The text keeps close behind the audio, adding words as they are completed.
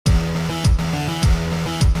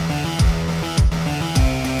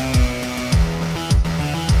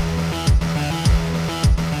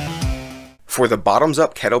For the bottoms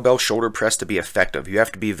up kettlebell shoulder press to be effective, you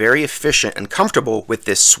have to be very efficient and comfortable with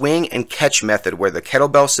this swing and catch method where the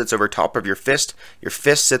kettlebell sits over top of your fist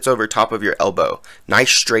sits over top of your elbow.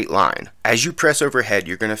 Nice straight line. As you press overhead,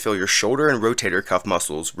 you're going to feel your shoulder and rotator cuff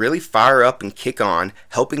muscles really fire up and kick on,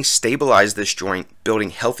 helping stabilize this joint,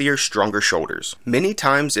 building healthier, stronger shoulders. Many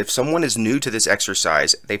times, if someone is new to this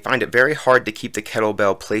exercise, they find it very hard to keep the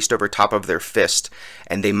kettlebell placed over top of their fist,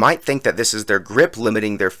 and they might think that this is their grip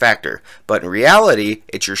limiting their factor, but in reality,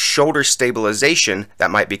 it's your shoulder stabilization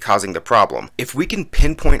that might be causing the problem. If we can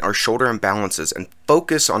pinpoint our shoulder imbalances and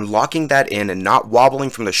focus on locking that in and not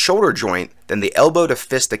wobbling from the shoulder joint, then the elbow to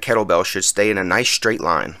fist the kettlebell should stay in a nice straight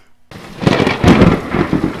line.